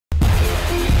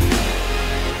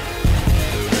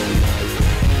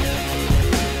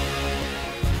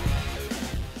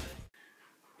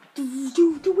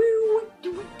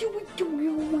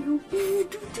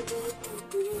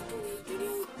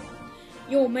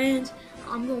man,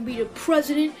 I'm gonna be the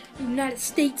president of the United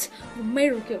States of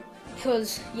America.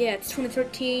 Because, yeah, it's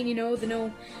 2013, you know, the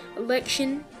no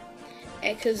election.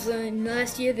 Because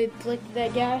last year they elected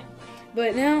that guy.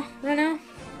 But now, right now,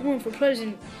 I'm going for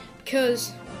president.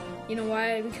 Because, you know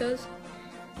why? Because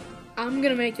I'm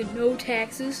gonna make the no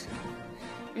taxes.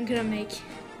 I'm gonna make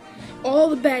all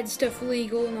the bad stuff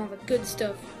legal and all the good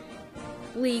stuff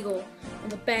legal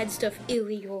and the bad stuff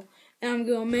illegal. And I'm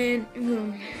gonna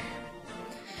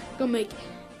make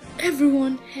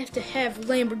everyone have to have a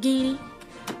Lamborghini,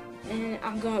 and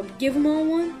I'm gonna give them all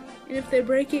one. And if they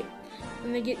break it,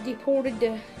 then they get deported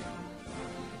to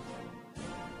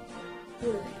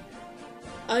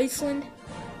Iceland,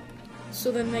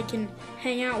 so then they can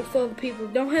hang out with all the people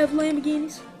who don't have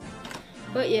Lamborghinis.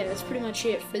 But yeah, that's pretty much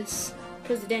it for this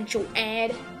presidential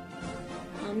ad.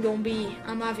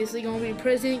 I'm obviously gonna be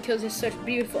president because it's such a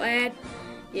beautiful ad.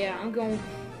 Yeah,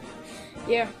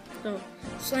 so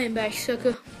slam back,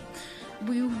 sucker.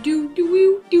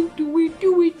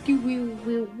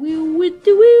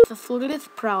 Vervolgens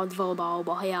proud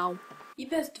vote. You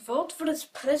best vote for this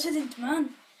president,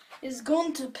 man. Is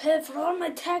going to pay for all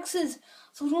my taxes,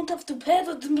 so I don't have to pay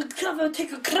for them to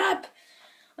take a crap.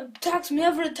 Tax me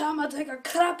every time I take a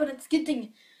crap, and it's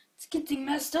getting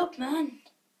messed up, man.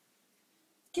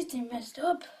 It's getting messed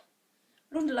up.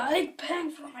 I don't like paying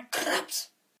for my craps.